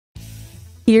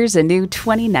Here's a new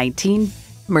 2019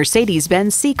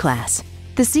 Mercedes-Benz C-Class.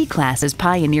 The C-Class has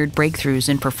pioneered breakthroughs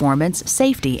in performance,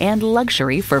 safety, and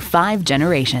luxury for 5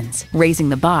 generations, raising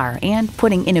the bar and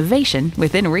putting innovation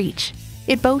within reach.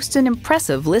 It boasts an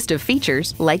impressive list of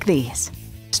features like these: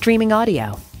 streaming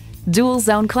audio,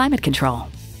 dual-zone climate control,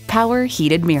 power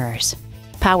heated mirrors,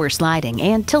 power sliding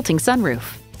and tilting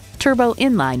sunroof, turbo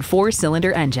inline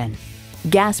 4-cylinder engine,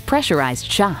 gas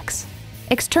pressurized shocks,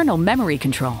 external memory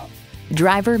control,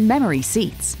 driver memory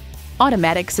seats,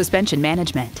 automatic suspension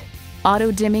management,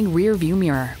 auto-dimming rear view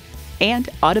mirror, and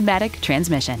automatic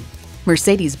transmission.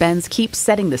 Mercedes-Benz keeps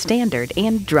setting the standard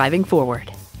and driving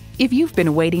forward. If you've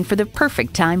been waiting for the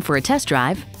perfect time for a test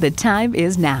drive, the time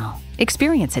is now.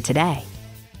 Experience it today.